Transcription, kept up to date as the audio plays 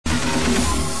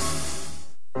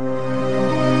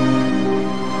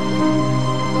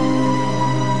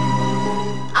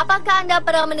Anda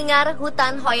pernah mendengar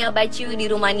Hutan Hoia Baciu di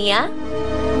Rumania?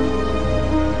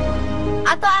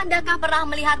 Atau Andakah pernah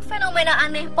melihat fenomena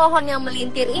aneh pohon yang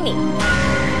melintir ini?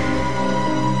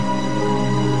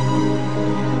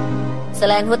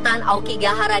 Selain hutan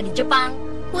Aokigahara di Jepang,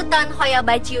 Hutan Hoia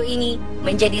Baciu ini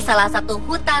menjadi salah satu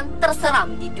hutan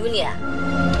terseram di dunia.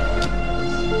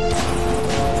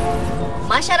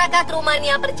 Masyarakat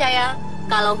Rumania percaya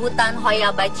kalau Hutan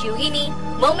Hoia Baciu ini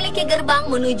memiliki gerbang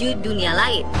menuju dunia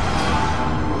lain.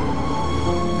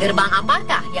 Gerbang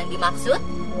apakah yang dimaksud?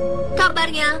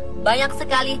 Kabarnya, banyak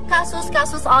sekali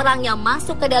kasus-kasus orang yang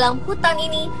masuk ke dalam hutan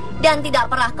ini dan tidak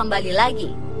pernah kembali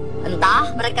lagi.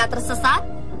 Entah mereka tersesat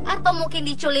atau mungkin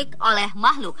diculik oleh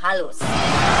makhluk halus.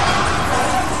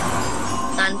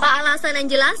 Tanpa alasan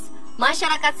yang jelas,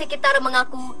 masyarakat sekitar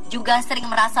mengaku juga sering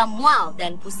merasa mual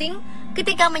dan pusing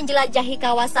ketika menjelajahi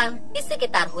kawasan di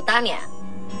sekitar hutannya.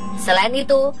 Selain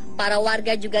itu, para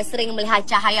warga juga sering melihat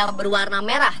cahaya berwarna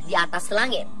merah di atas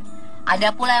langit.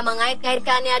 Ada pula yang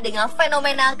mengait-kaitkannya dengan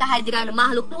fenomena kehadiran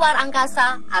makhluk luar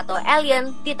angkasa atau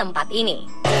alien di tempat ini.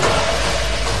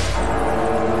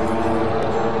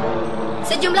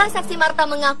 Sejumlah saksi mata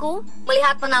mengaku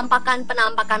melihat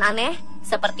penampakan-penampakan aneh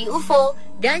seperti UFO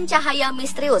dan cahaya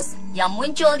misterius yang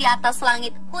muncul di atas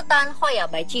langit Hutan Hoia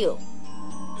Baciu.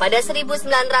 Pada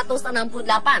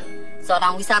 1968,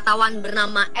 seorang wisatawan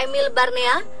bernama Emil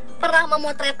Barnea pernah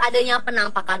memotret adanya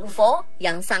penampakan UFO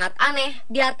yang sangat aneh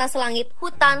di atas langit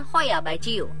Hutan Hoia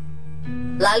Baciu.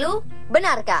 Lalu,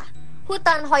 benarkah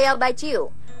Hutan Hoia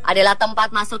Baciu adalah tempat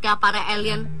masuknya para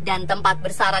alien dan tempat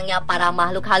bersarangnya para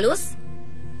makhluk halus?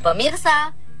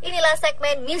 Pemirsa, inilah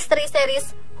segmen misteri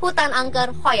series Hutan Angker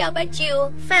Hoia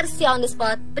Baciu versi on the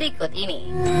spot berikut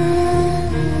ini.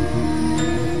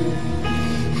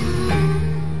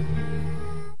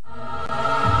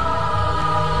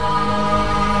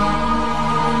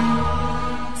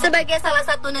 Sebagai salah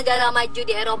satu negara maju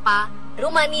di Eropa,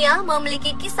 Rumania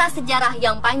memiliki kisah sejarah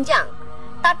yang panjang.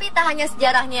 Tapi tak hanya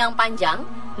sejarahnya yang panjang,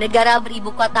 negara beribu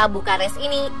kota Bukares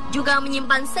ini juga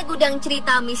menyimpan segudang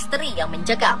cerita misteri yang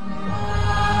mencekam.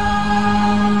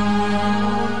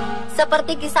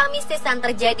 Seperti kisah mistis yang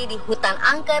terjadi di Hutan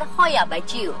Angker Hoia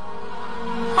Baciu.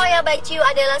 Hoia Baciu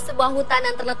adalah sebuah hutan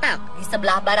yang terletak di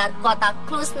sebelah barat kota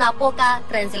Cluj-Napoca,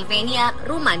 Transylvania,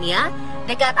 Rumania,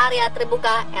 dekat area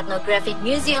terbuka Ethnographic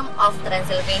Museum of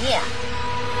Transylvania.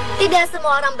 Tidak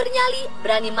semua orang bernyali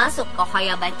berani masuk ke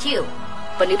Hoia Baciu.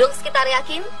 Penduduk sekitar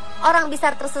yakin orang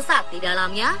bisa tersesat di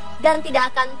dalamnya dan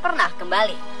tidak akan pernah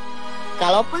kembali.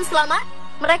 Kalaupun selamat,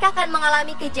 mereka akan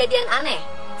mengalami kejadian aneh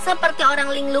seperti orang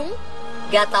linglung,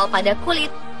 gatal pada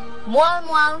kulit,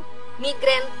 mual-mual,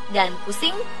 migrain dan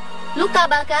pusing, luka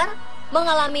bakar,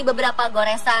 mengalami beberapa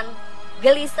goresan,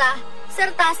 gelisah,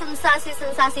 serta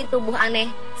sensasi-sensasi tubuh aneh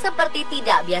seperti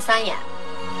tidak biasanya.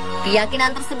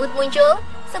 Keyakinan tersebut muncul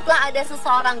setelah ada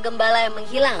seseorang gembala yang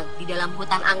menghilang di dalam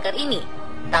hutan angker ini.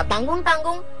 Tak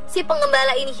tanggung-tanggung, si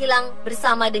pengembala ini hilang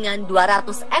bersama dengan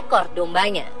 200 ekor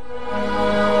dombanya.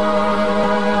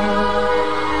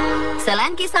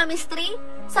 Selain kisah misteri,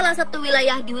 salah satu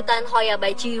wilayah di Hutan Hoia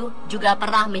Baciu juga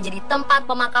pernah menjadi tempat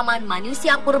pemakaman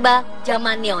manusia purba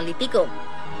zaman Neolitikum.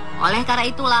 Oleh karena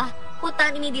itulah,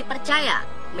 hutan ini dipercaya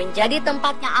menjadi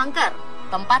tempatnya angker,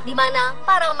 tempat di mana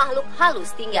para makhluk halus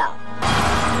tinggal.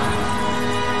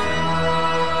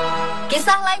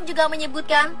 Kisah lain juga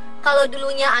menyebutkan kalau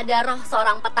dulunya ada roh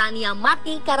seorang petani yang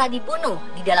mati karena dibunuh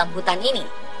di dalam hutan ini.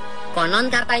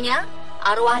 Konon katanya,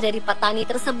 arwah dari petani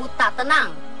tersebut tak tenang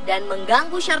dan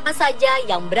mengganggu siapa saja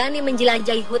yang berani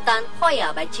menjelajahi Hutan Hoia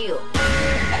Baciu.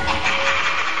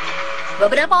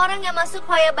 Beberapa orang yang masuk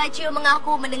Hoia Baciu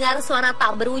mengaku mendengar suara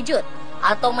tak berwujud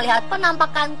atau melihat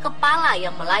penampakan kepala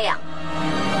yang melayang.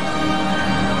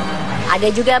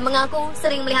 Ada juga yang mengaku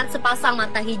sering melihat sepasang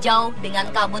mata hijau dengan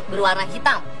kabut berwarna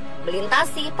hitam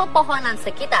melintasi pepohonan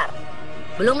sekitar.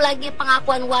 Belum lagi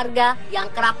pengakuan warga yang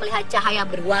kerap melihat cahaya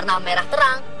berwarna merah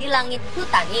terang di langit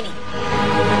hutan ini.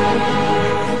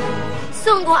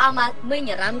 Sungguh amat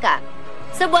menyeramkan.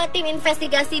 Sebuah tim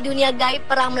investigasi dunia gaib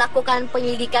pernah melakukan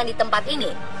penyelidikan di tempat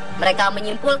ini. Mereka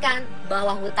menyimpulkan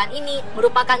bahwa hutan ini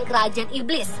merupakan kerajaan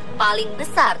iblis paling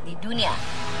besar di dunia.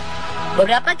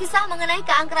 Beberapa kisah mengenai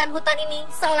keangkeran hutan ini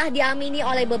seolah diamini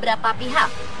oleh beberapa pihak.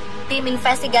 Tim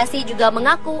investigasi juga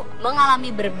mengaku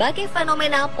mengalami berbagai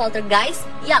fenomena poltergeist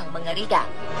yang mengerikan.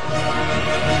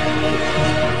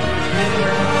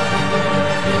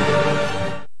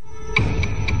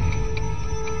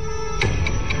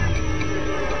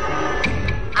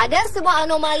 Ada sebuah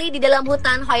anomali di dalam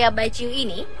Hutan Hoia Baciu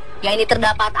ini, yaitu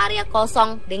terdapat area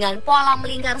kosong dengan pola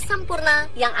melingkar sempurna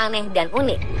yang aneh dan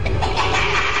unik.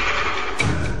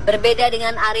 Berbeda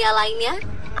dengan area lainnya,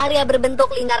 area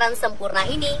berbentuk lingkaran sempurna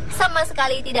ini sama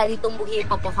sekali tidak ditumbuhi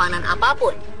pepohonan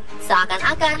apapun.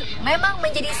 Seakan-akan memang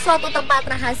menjadi suatu tempat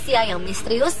rahasia yang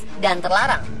misterius dan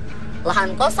terlarang.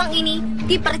 Lahan kosong ini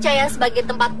dipercaya sebagai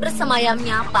tempat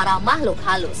bersemayamnya para makhluk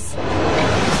halus.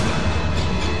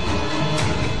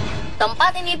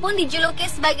 Tempat ini pun dijuluki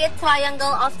sebagai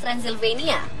Triangle of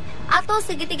Transylvania atau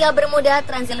segitiga bermuda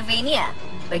Transylvania.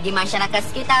 Bagi masyarakat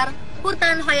sekitar,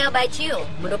 Hutan Hoia Baciu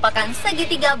merupakan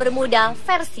segitiga bermuda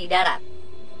versi darat.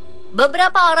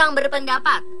 Beberapa orang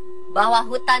berpendapat bahwa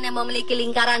hutan yang memiliki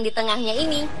lingkaran di tengahnya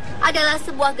ini adalah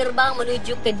sebuah gerbang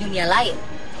menuju ke dunia lain.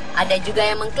 Ada juga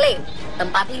yang mengklaim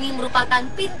tempat ini merupakan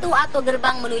pintu atau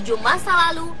gerbang menuju masa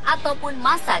lalu ataupun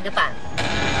masa depan.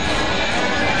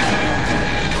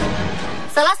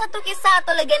 Salah satu kisah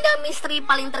atau legenda misteri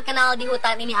paling terkenal di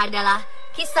hutan ini adalah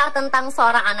kisah tentang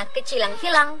seorang anak kecil yang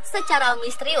hilang secara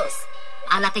misterius.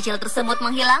 Anak kecil tersebut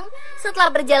menghilang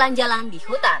setelah berjalan-jalan di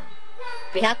hutan.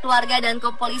 Pihak keluarga dan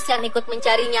kepolisian ikut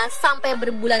mencarinya sampai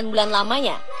berbulan-bulan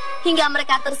lamanya, hingga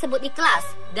mereka tersebut ikhlas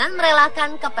dan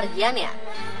merelakan kepergiannya.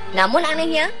 Namun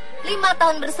anehnya, 5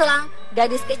 tahun berselang,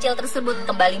 gadis kecil tersebut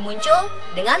kembali muncul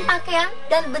dengan pakaian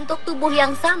dan bentuk tubuh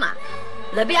yang sama.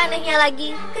 Lebih anehnya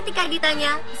lagi, ketika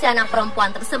ditanya, si anak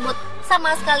perempuan tersebut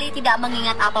sama sekali tidak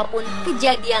mengingat apapun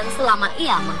kejadian selama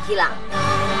ia menghilang.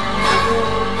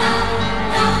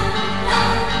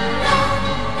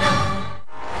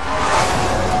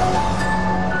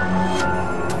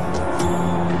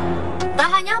 Tak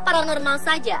hanya paranormal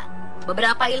saja,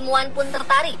 beberapa ilmuwan pun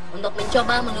tertarik untuk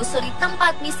mencoba menelusuri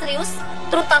tempat misterius,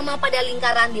 terutama pada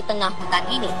lingkaran di tengah hutan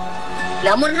ini.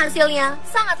 Namun hasilnya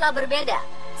sangatlah berbeda,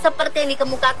 seperti yang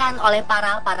dikemukakan oleh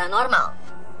para paranormal.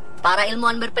 Para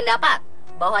ilmuwan berpendapat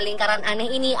bahwa lingkaran aneh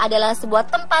ini adalah sebuah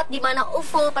tempat di mana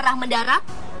UFO pernah mendarat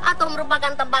atau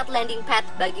merupakan tempat landing pad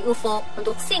bagi UFO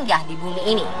untuk singgah di bumi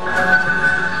ini.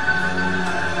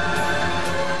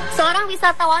 Seorang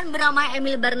wisatawan bernama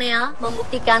Emil Bernea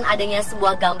membuktikan adanya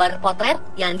sebuah gambar potret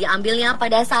yang diambilnya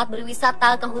pada saat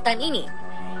berwisata ke hutan ini.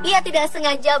 Ia tidak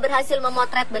sengaja berhasil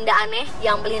memotret benda aneh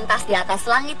yang melintas di atas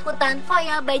langit Hutan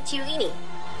Hoia Baciu ini.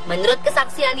 Menurut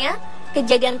kesaksiannya,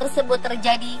 kejadian tersebut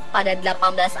terjadi pada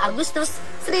 18 Agustus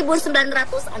 1968.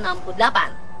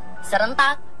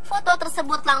 Serentak, foto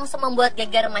tersebut langsung membuat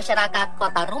geger masyarakat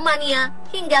kota Rumania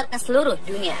hingga ke seluruh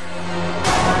dunia.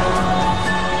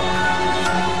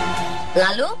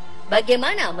 Lalu,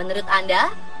 bagaimana menurut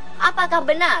Anda? Apakah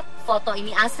benar foto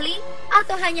ini asli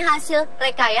atau hanya hasil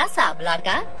rekayasa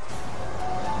belaka?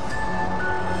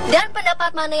 Dan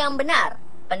pendapat mana yang benar?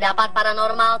 Pendapat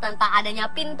paranormal tentang adanya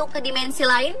pintu ke dimensi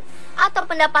lain atau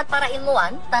pendapat para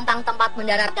ilmuwan tentang tempat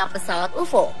mendaratnya pesawat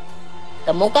UFO?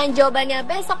 Temukan jawabannya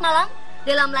besok malam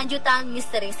dalam lanjutan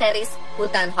misteri series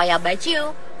Hutan Hoia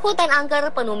Baciu, Hutan Angker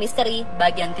Penuh Misteri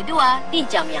bagian kedua di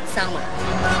jam yang sama.